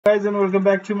Guys, and welcome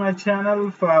back to my channel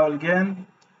Firewall again.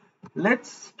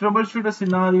 Let's troubleshoot a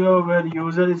scenario where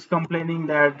user is complaining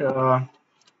that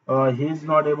he's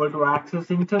not able to access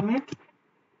internet.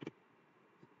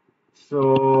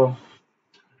 So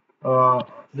uh,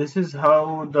 this is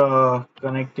how the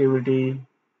connectivity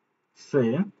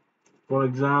say. For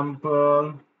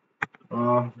example,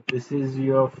 this is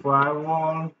your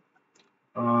firewall,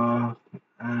 uh,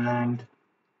 and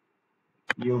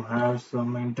you have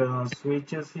some internal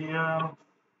switches here,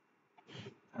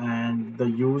 and the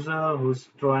user who's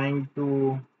trying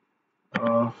to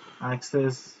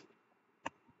access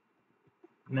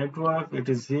network, it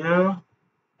is here,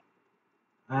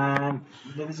 and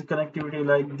there is a connectivity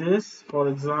like this, for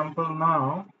example,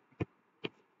 now,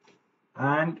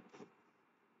 and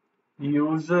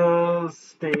user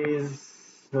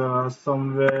stays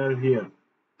somewhere here.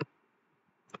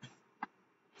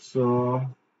 So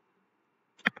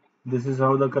this is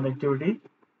how the connectivity.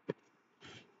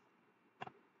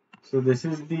 So this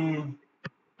is the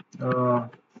uh,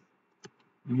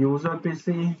 user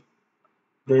PC.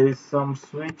 There is some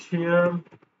switch here,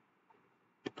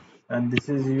 and this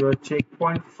is your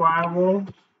checkpoint firewall,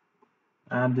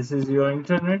 and this is your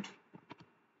internet.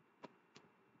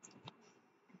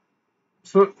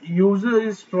 So user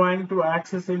is trying to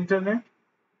access internet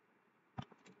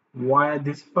via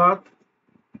this path.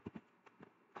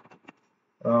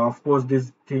 Of course,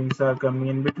 these things are coming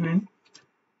in between,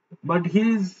 but he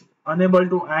is unable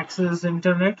to access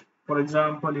internet. For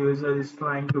example, user is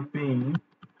trying to ping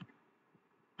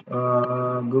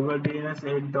Google DNS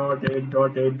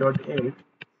 8.8.8.8,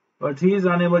 but he is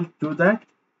unable to do that.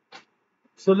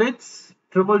 So let's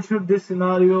troubleshoot this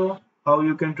scenario. How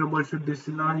you can troubleshoot this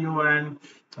scenario, and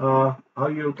how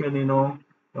you can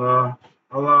uh,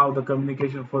 allow the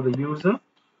communication for the user.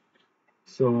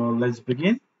 So let's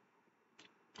begin.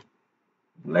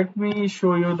 Let me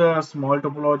show you the small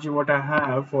topology what I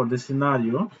have for this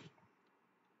scenario.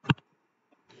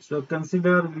 So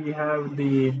consider we have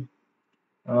the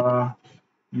uh,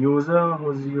 user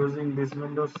who's using this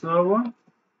Windows server.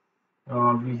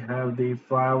 We have the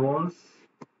firewalls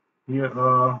here,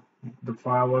 the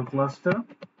firewall cluster,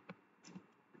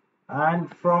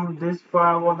 and from this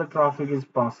firewall the traffic is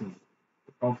passing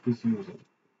of this user.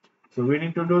 So we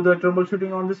need to do the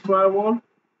troubleshooting on this firewall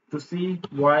to see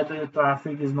why the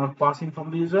traffic is not passing from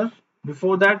the user.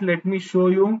 Before that, let me show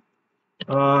you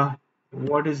uh,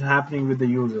 what is happening with the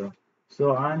user.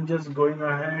 So I'm just going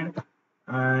ahead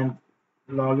and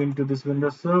log into this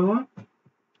Windows server,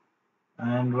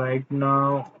 and right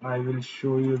now I will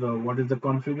show you the what is the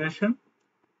configuration.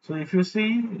 So if you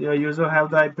see, your user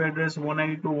have the IP address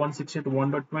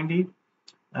 192.168.1.20,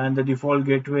 and the default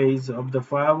gateway is of the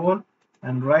firewall.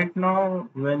 And right now,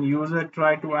 when user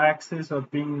try to access or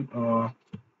ping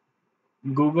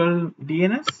Google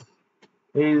DNS,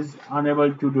 is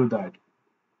unable to do that.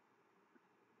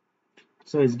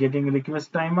 So it's getting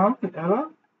request timeout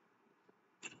error.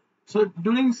 So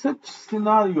during such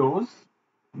scenarios,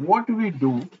 what we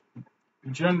do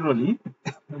generally,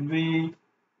 we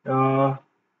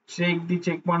check the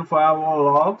checkpoint firewall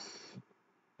logs,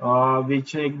 we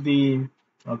check the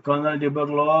kernel debug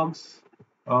logs,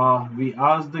 we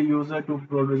ask the user to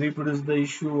reproduce the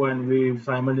issue, and we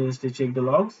simultaneously check the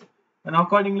logs, and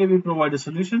accordingly we provide a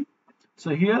solution.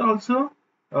 So here also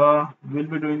we'll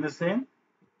be doing the same.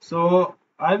 So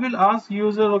I will ask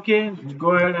user, okay,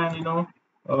 go ahead and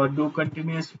do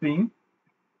continuous ping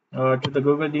to the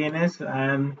Google DNS,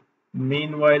 and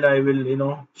meanwhile I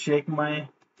will check my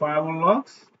firewall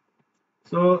logs.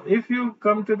 So if you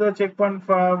come to the checkpoint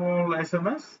firewall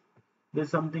SMS, there's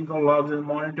something called logs and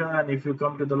monitor, and if you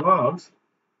come to the logs,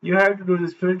 you have to do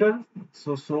this filter.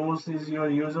 So source is your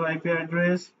user IP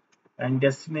address and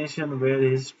destination where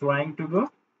he's trying to go,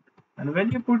 and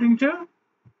when you put enter,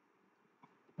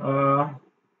 uh,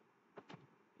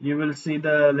 you will see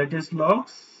the latest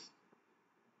logs,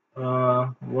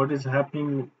 what is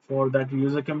happening for that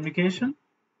user communication.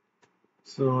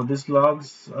 So these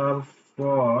logs are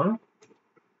for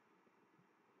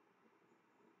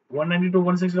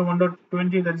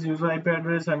 192.168.1.20, that is user IP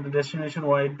address, and the destination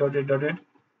y.8.8,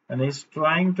 and he's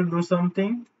trying to do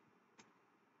something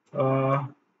uh,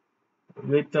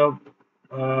 with the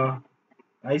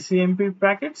ICMP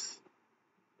packets,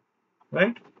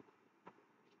 right?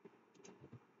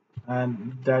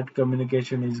 And that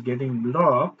communication is getting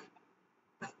blocked.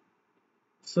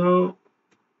 So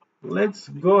let's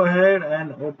go ahead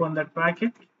and open that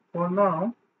packet for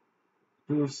now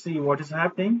to see what is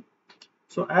happening.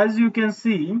 So as you can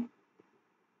see,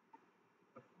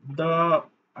 the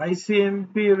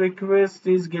ICMP request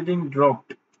is getting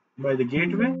dropped by the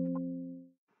gateway,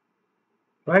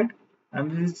 right?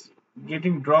 and it is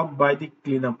getting dropped by the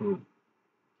cleanup rule.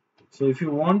 So if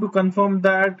you want to confirm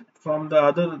that from the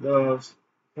other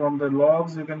from the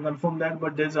logs, you can confirm that,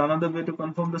 but there's another way to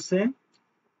confirm the same.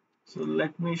 So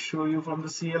let me show you from the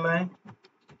CLI.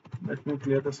 Let me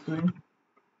clear the screen.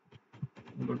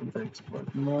 Go to the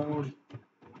export mode.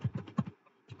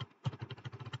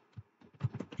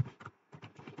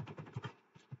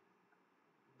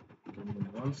 Give me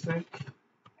 1 sec.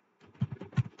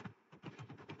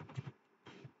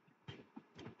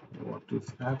 What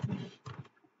is happening?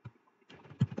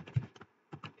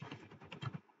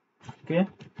 Okay,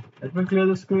 let me clear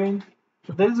the screen.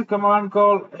 So there is a command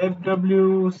called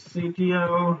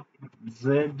fwctl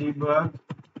zdebug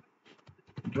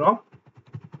drop,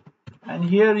 and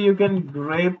here you can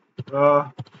grab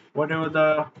whatever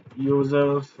the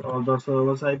users or the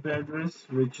server's IP address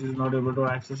which is not able to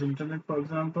access internet, for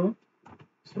example.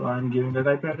 So I'm giving that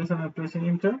IP address and I'm pressing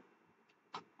enter.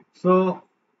 So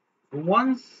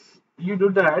once you do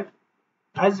that,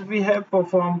 as we have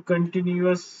performed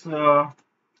continuous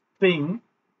ping,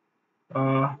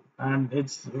 and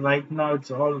it's right now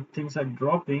it's all things are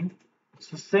dropping.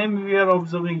 So same we are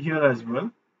observing here as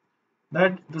well,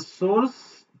 that the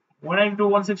source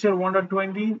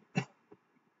 192.168.1.20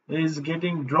 is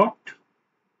getting dropped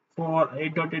for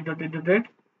 8.8.8.8,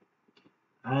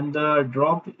 and the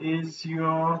drop is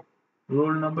your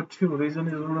rule number 2. Reason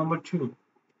is rule number 2.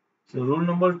 So rule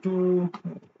number 2,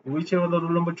 whichever the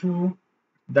rule number 2,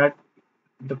 that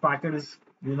the packet is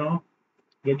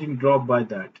getting dropped by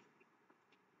that.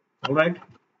 All right.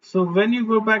 So when you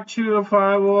go back to your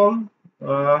firewall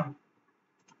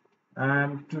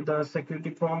and to the security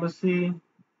policy,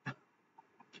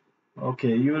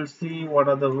 okay, you will see what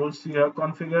are the rules you have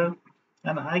configured,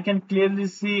 and I can clearly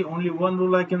see only one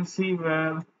rule I can see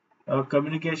where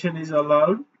communication is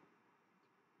allowed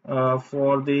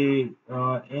for the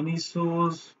any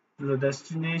source to the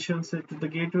destination set to the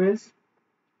gateways,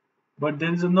 but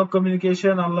there is no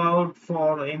communication allowed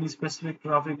for any specific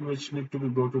traffic which need to be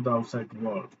go to the outside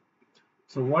world.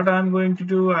 So what I'm going to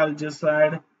do, I'll just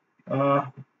add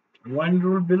one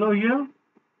rule below here,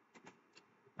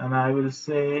 and I will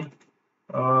say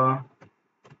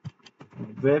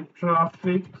web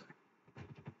traffic.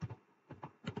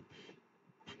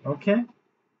 Okay,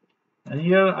 and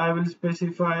here I will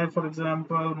specify, for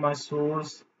example, my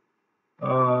source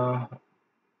would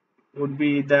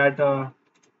be that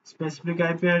specific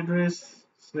IP address.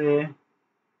 Say,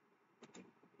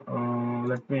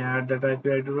 let me add that IP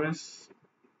address,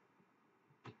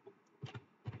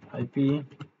 IP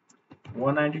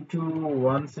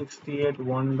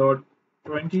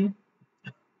 192.168.1.20,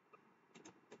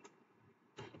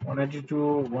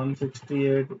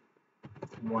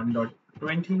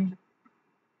 192.168.1.20.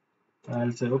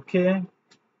 I'll say okay,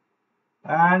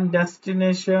 and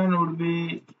destination would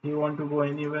be you want to go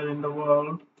anywhere in the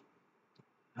world,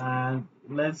 and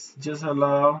let's just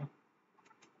allow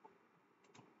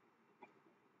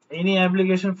any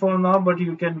application for now, but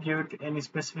you can give it any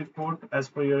specific port as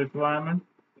per your requirement.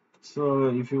 So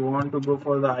if you want to go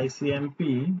for the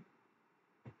ICMP,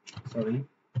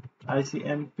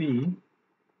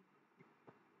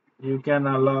 you can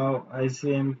allow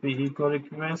ICMP echo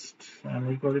request and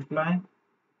echo reply.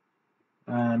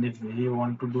 And if you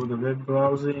want to do the web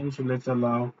browsing, so let's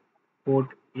allow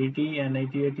port 80 and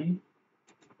 8080.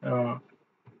 I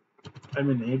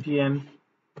mean 80 and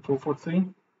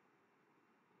 443,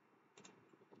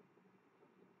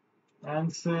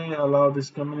 and say allow this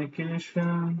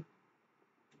communication.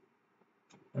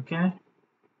 Okay,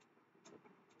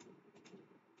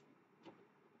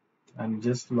 and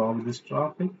just log this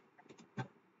traffic,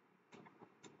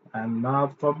 and now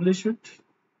publish it.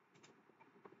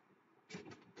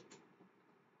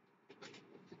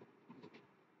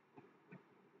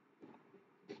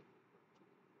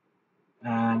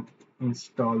 And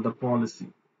install the policy.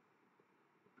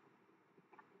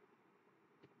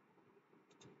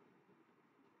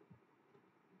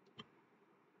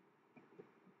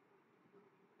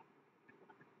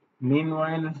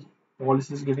 Meanwhile,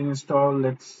 policy is getting installed.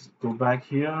 Let's go back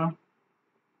here.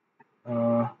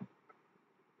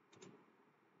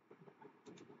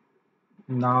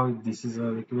 Now this is a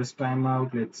request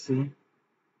timeout. Let's see.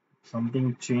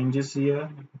 Something changes here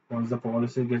once the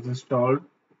policy gets installed.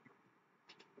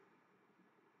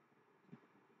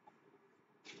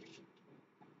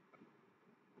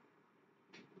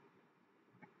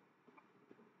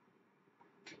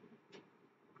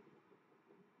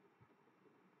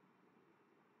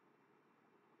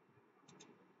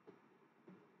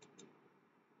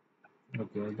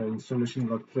 Okay, the installation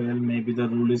got failed. Maybe the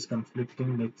rule is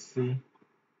conflicting. Let's see.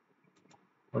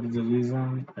 What is the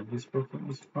reason? This program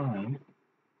is fine.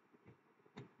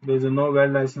 There is a no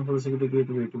valid license for the security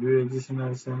gateway. To view existing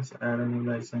license, add a new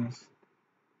license.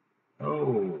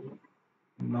 Oh,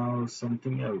 now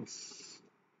something else.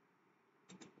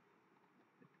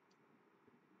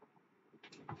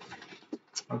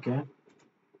 Okay,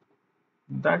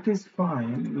 that is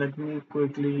fine. Let me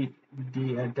quickly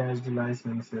deattach the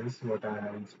licenses what I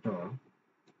have installed.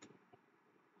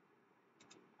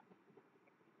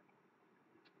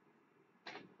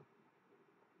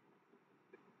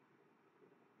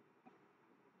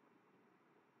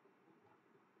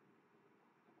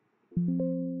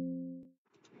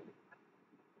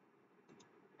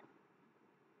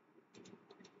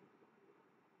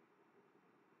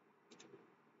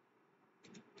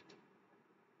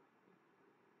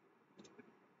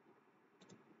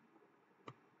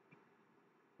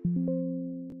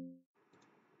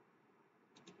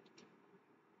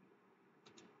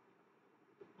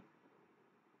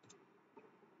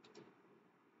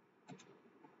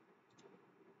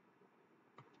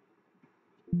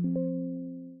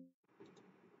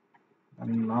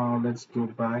 And now let's go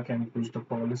back and push the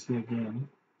policy again.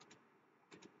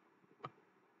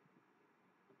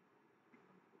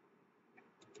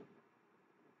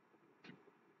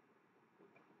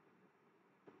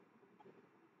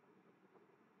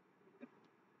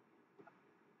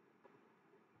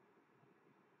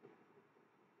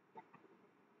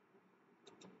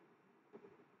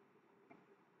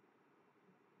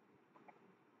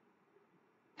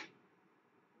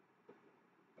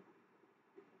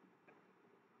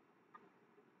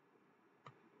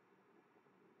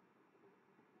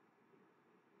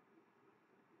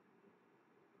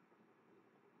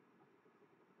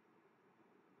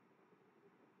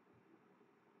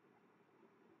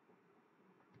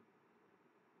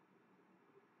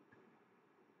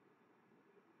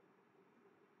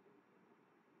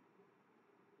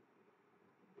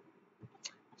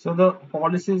 So the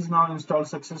policy is now installed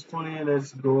successfully.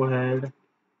 Let's go ahead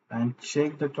and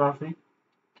check the traffic.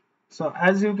 So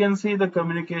as you can see, the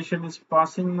communication is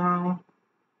passing now.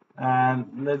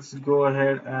 And let's go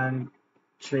ahead and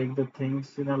check the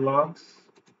things in the logs.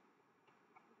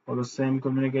 For the same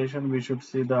communication, we should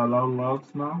see the allow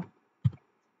logs now.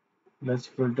 Let's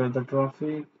filter the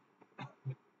traffic.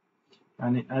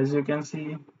 And as you can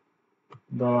see,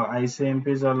 the ICMP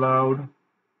is allowed.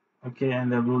 Okay,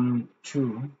 and the rule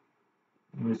 2,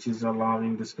 which is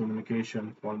allowing this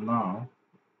communication for now.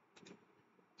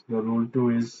 The rule 2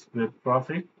 is with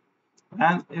traffic.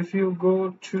 And if you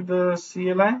go to the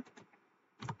CLI,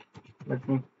 let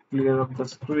me clear up the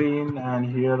screen, and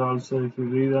here also if you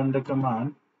rerun the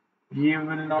command, you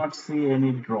will not see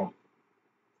any drop.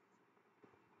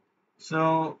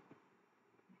 So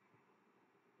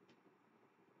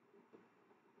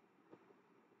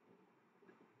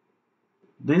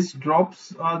these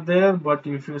drops are there, but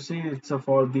if you see, it's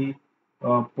for the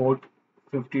port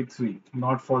 53,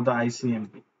 not for the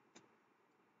ICMP.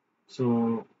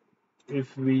 So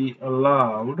if we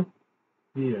allowed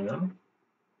here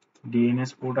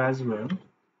DNS port as well,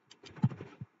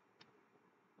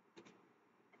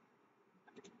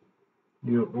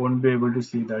 you won't be able to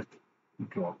see that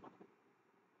drop.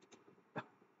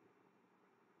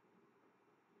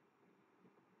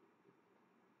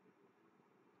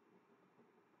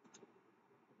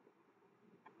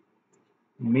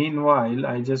 Meanwhile,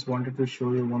 I just wanted to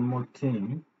show you one more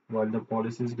thing while the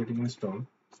policy is getting installed.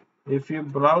 If you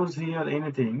browse here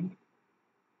anything,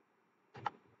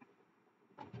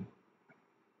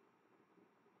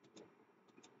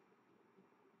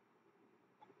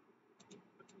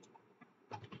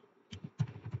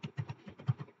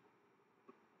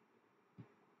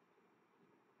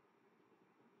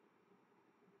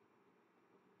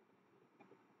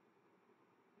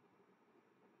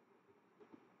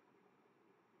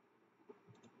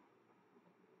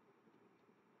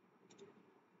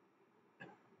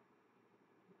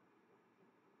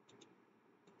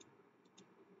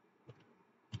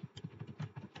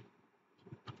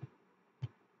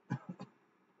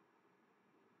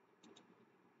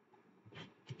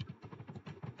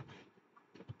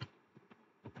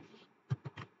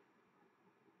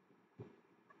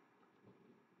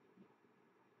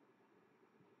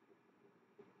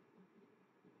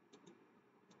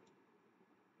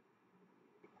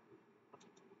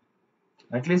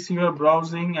 at least you are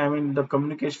browsing, I mean, the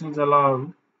communication is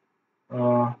allowed.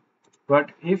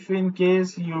 But if in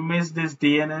case you miss this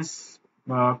DNS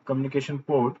communication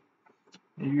port,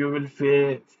 you will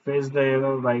face the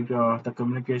error like the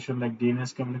communication, like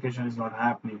DNS communication is not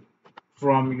happening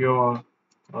from your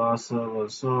server.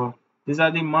 So these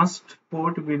are the must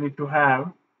port we need to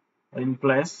have in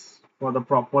place for the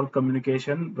proper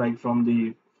communication, right from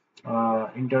the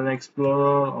Internet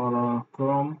Explorer or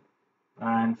Chrome,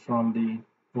 and from the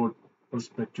port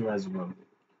perspective as well.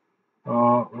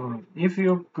 If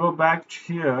you go back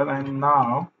here and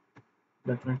now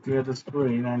let me clear the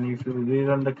screen, and if you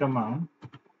rerun the command,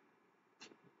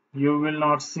 you will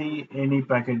not see any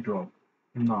packet drop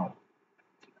now.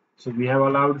 So we have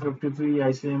allowed 53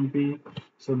 ICMP,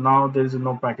 so now there is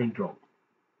no packet drop.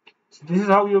 So this is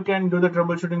how you can do the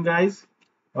troubleshooting, guys,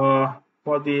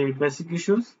 for the basic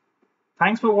issues.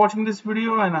 Thanks for watching this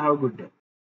video and have a good day.